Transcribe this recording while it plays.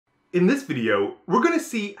in this video, we're going to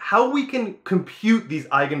see how we can compute these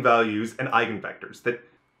eigenvalues and eigenvectors. That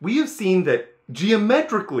we have seen that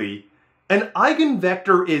geometrically, an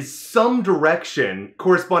eigenvector is some direction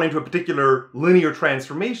corresponding to a particular linear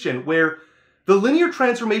transformation where the linear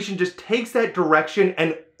transformation just takes that direction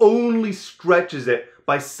and only stretches it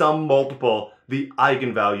by some multiple, the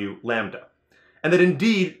eigenvalue lambda. And that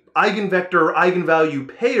indeed,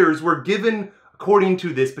 eigenvector-eigenvalue pairs were given according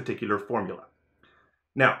to this particular formula.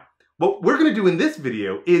 Now, what we're going to do in this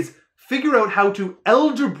video is figure out how to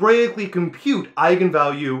algebraically compute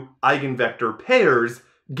eigenvalue-eigenvector pairs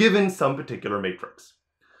given some particular matrix.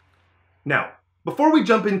 Now, before we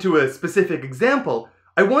jump into a specific example,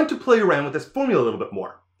 I want to play around with this formula a little bit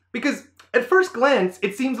more, because at first glance,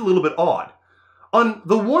 it seems a little bit odd. On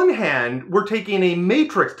the one hand, we're taking a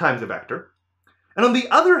matrix times a vector, and on the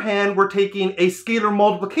other hand, we're taking a scalar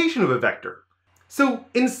multiplication of a vector. So,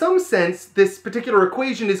 in some sense, this particular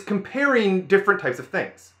equation is comparing different types of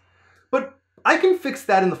things. But I can fix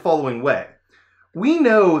that in the following way. We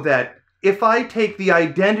know that if I take the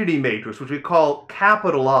identity matrix, which we call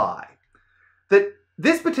capital I, that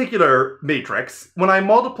this particular matrix, when I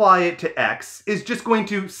multiply it to x, is just going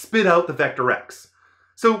to spit out the vector x.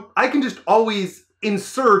 So I can just always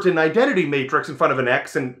insert an identity matrix in front of an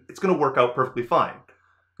x and it's going to work out perfectly fine.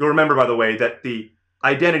 You'll remember, by the way, that the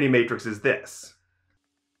identity matrix is this.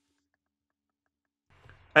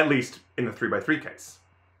 At least in the 3x3 case.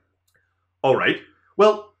 Alright,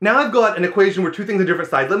 well, now I've got an equation where two things are different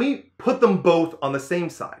sides. Let me put them both on the same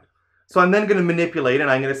side. So I'm then going to manipulate, and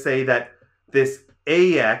I'm going to say that this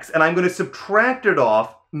ax, and I'm going to subtract it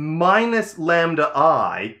off minus lambda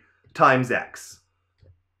I times x.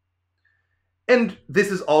 And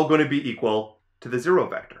this is all going to be equal to the 0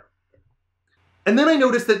 vector. And then I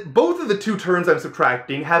notice that both of the two terms I'm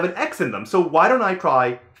subtracting have an x in them, so why don't I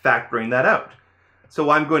try factoring that out? So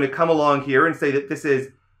I'm going to come along here and say that this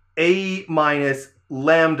is a minus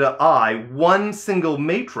lambda I, one single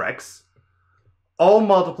matrix, all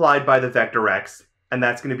multiplied by the vector x, and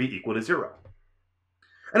that's going to be equal to 0.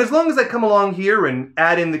 And as long as I come along here and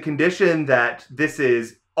add in the condition that this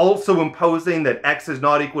is also imposing that x is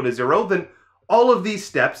not equal to 0, then all of these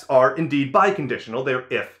steps are indeed biconditional. They're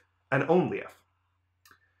if and only if.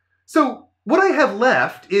 So what I have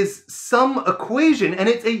left is some equation, and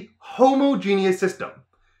it's a homogeneous system.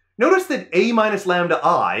 Notice that a minus lambda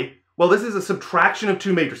I, well, this is a subtraction of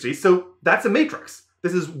two matrices, so that's a matrix.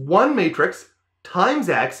 This is one matrix times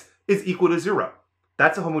x is equal to 0.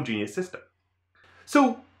 That's a homogeneous system.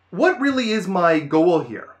 So what really is my goal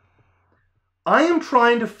here? I am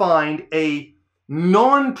trying to find a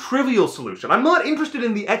non-trivial solution. I'm not interested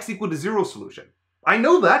in the x equal to 0 solution. I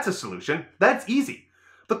know that's a solution. That's easy.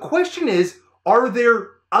 The question is, are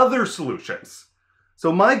there other solutions?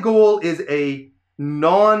 So my goal is a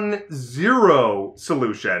non-zero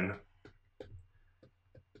solution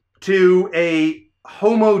to a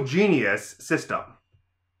homogeneous system.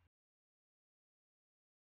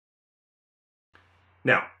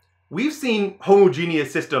 Now, we've seen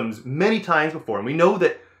homogeneous systems many times before, and we know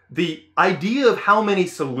that the idea of how many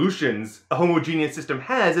solutions a homogeneous system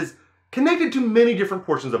has is connected to many different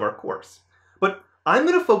portions of our course. But I'm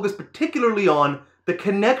going to focus particularly on the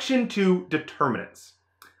connection to determinants.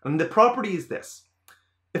 And the property is this.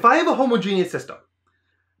 If I have a homogeneous system,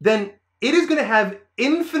 then it is going to have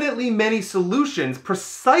infinitely many solutions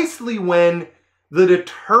precisely when the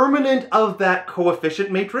determinant of that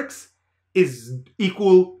coefficient matrix is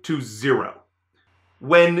equal to 0.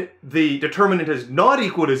 When the determinant is not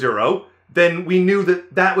equal to 0, then we knew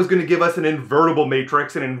that that was going to give us an invertible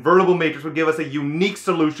matrix. An invertible matrix would give us a unique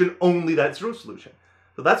solution, only that 0 solution.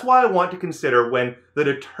 So that's why I want to consider when the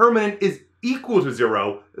determinant is equal to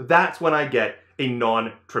 0, that's when I get a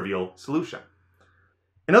non-trivial solution.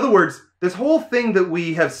 In other words, this whole thing that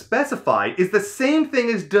we have specified is the same thing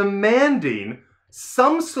as demanding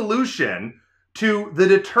some solution to the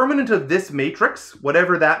determinant of this matrix,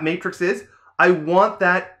 whatever that matrix is. I want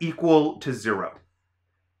that equal to 0.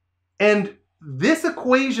 And this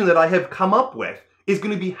equation that I have come up with is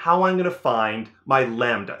going to be how I'm going to find my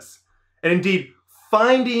lambdas. And indeed,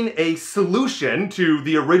 finding a solution to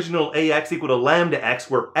the original ax equal to lambda x,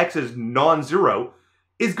 where x is non-zero,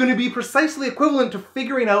 is going to be precisely equivalent to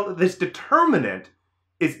figuring out that this determinant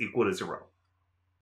is equal to 0.